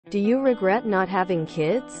Do you regret not having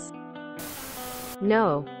kids?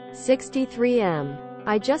 No. 63M.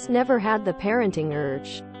 I just never had the parenting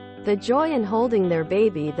urge. The joy in holding their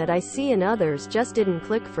baby that I see in others just didn't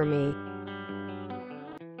click for me.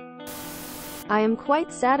 I am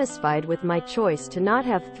quite satisfied with my choice to not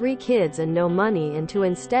have 3 kids and no money, and to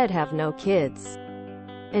instead have no kids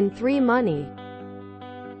and 3 money.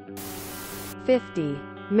 50.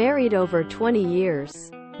 Married over 20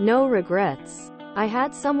 years. No regrets. I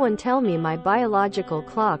had someone tell me my biological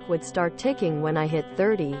clock would start ticking when I hit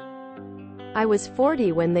 30. I was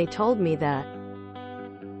 40 when they told me that.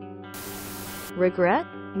 Regret?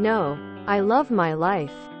 No. I love my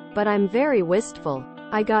life. But I'm very wistful.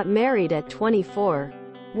 I got married at 24.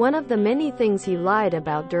 One of the many things he lied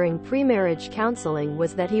about during pre-marriage counseling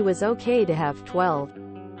was that he was okay to have 12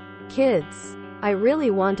 kids. I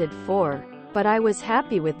really wanted 4. But I was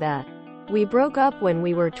happy with that. We broke up when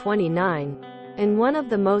we were 29. And one of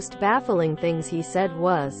the most baffling things he said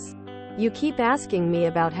was, "You keep asking me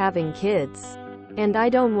about having kids. And I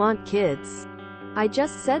don't want kids. I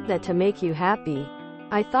just said that to make you happy.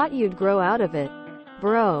 I thought you'd grow out of it."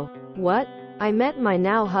 Bro. What? I met my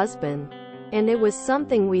now husband. And it was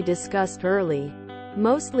something we discussed early.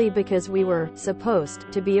 Mostly because we were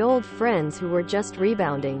supposed to be old friends who were just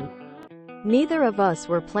rebounding. Neither of us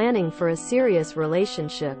were planning for a serious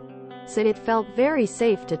relationship. So it felt very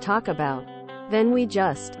safe to talk about. Then we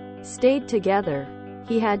just stayed together.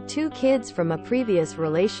 He had 2 kids from a previous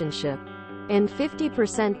relationship. And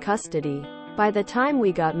 50% custody. By the time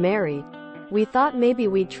we got married, we thought maybe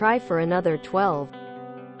we'd try for another 12.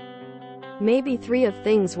 Maybe 3 if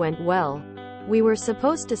things went well. We were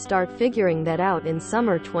supposed to start figuring that out in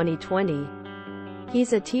summer 2020.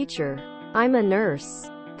 He's a teacher. I'm a nurse.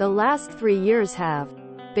 The last 3 years have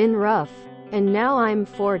been rough. And now I'm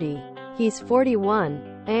 40. He's 41.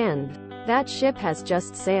 And that ship has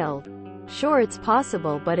just sailed. Sure, it's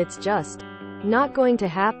possible, but it's just not going to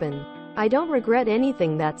happen. I don't regret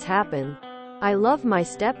anything that's happened. I love my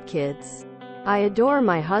stepkids. I adore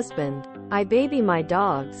my husband. I baby my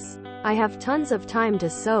dogs. I have tons of time to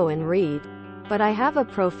sew and read. But I have a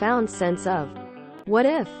profound sense of, what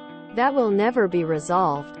if? That will never be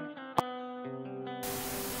resolved.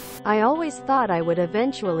 I always thought I would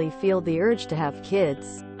eventually feel the urge to have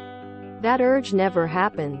kids. That urge never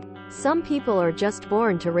happened. Some people are just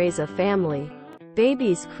born to raise a family.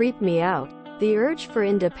 Babies creep me out. The urge for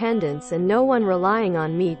independence and no one relying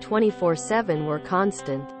on me 24/7 were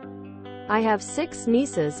constant. I have 6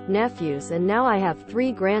 nieces, nephews, and now I have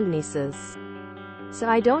 3 grandnieces. So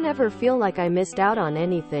I don't ever feel like I missed out on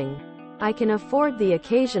anything. I can afford the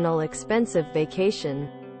occasional expensive vacation.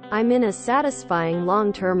 I'm in a satisfying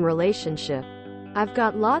long-term relationship. I've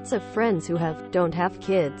got lots of friends who don't have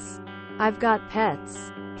kids. I've got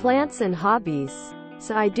pets, plants and hobbies.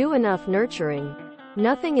 So I do enough nurturing.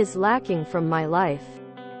 Nothing is lacking from my life.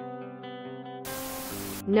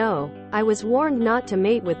 No, I was warned not to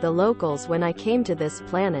mate with the locals when I came to this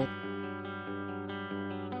planet.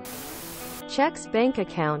 Checks bank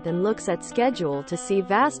account and looks at schedule to see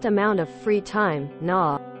vast amount of free time.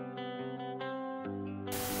 Nah.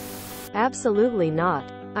 Absolutely not.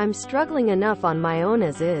 I'm struggling enough on my own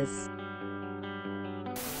as is.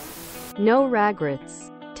 No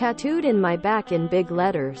regrets. Tattooed in my back in big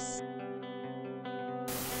letters.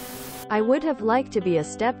 I would have liked to be a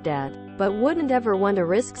stepdad, but wouldn't ever want to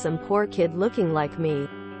risk some poor kid looking like me.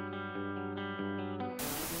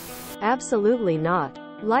 Absolutely not.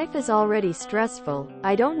 Life is already stressful.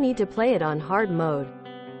 I don't need to play it on hard mode.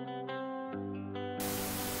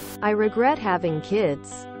 I regret having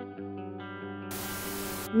kids.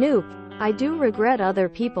 Nope. I do regret other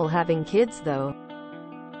people having kids though.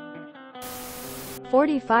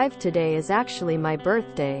 45 today is actually my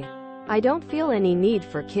birthday. I don't feel any need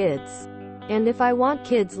for kids. And if I want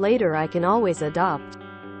kids later I can always adopt.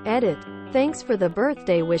 Edit. Thanks for the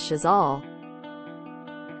birthday wishes all.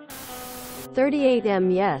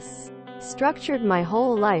 38M. Yes. Structured my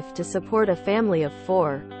whole life to support a family of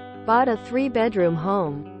 4. Bought a 3-bedroom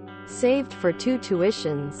home. Saved for 2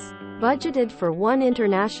 tuitions. Budgeted for 1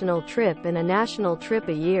 international trip and a national trip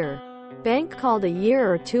a year. Bank called a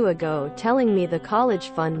year or 2 ago telling me the college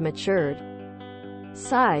fund matured.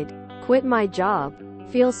 Sighed. Quit my job.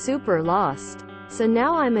 Feel super lost. So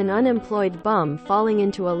now I'm an unemployed bum falling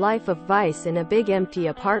into a life of vice in a big empty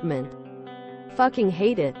apartment. Fucking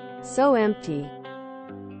hate it. So empty.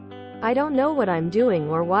 I don't know what I'm doing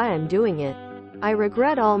or why I'm doing it. I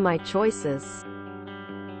regret all my choices.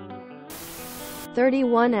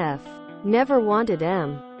 31F. Never wanted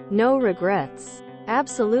M. No regrets.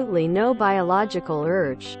 Absolutely no biological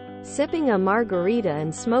urge. Sipping a margarita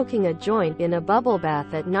and smoking a joint in a bubble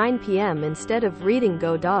bath at 9 p.m. instead of reading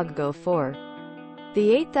Go Dog Go for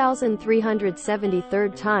the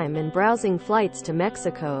 8,373rd time and browsing flights to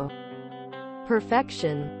Mexico.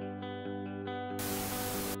 Perfection.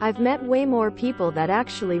 I've met way more people that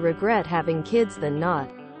actually regret having kids than not.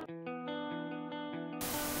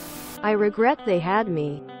 I regret they had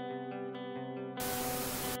me.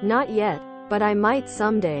 Not yet, but I might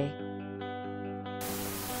someday.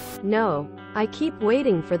 No, I keep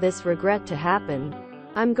waiting for this regret to happen.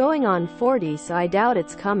 I'm going on 40, so I doubt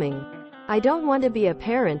it's coming. I don't want to be a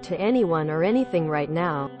parent to anyone or anything right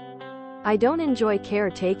now. I don't enjoy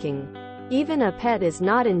caretaking. Even a pet is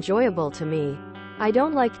not enjoyable to me. I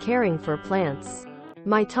don't like caring for plants.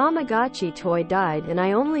 My Tamagotchi toy died and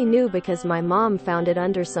I only knew because my mom found it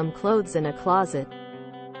under some clothes in a closet.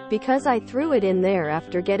 Because I threw it in there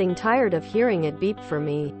after getting tired of hearing it beep for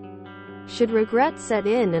me. Should regret set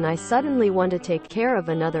in and I suddenly want to take care of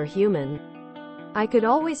another human, I could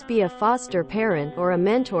always be a foster parent or a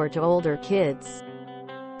mentor to older kids.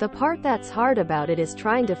 The part that's hard about it is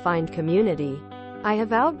trying to find community. I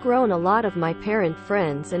have outgrown a lot of my parent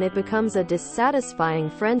friends and it becomes a dissatisfying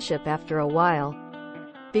friendship after a while.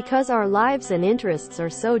 Because our lives and interests are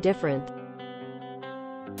so different.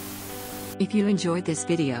 If you enjoyed this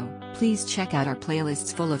video, please check out our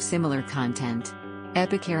playlists full of similar content.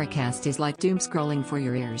 Epicaricast is like doom scrolling for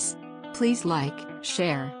your ears. Please like,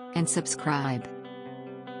 share, and subscribe.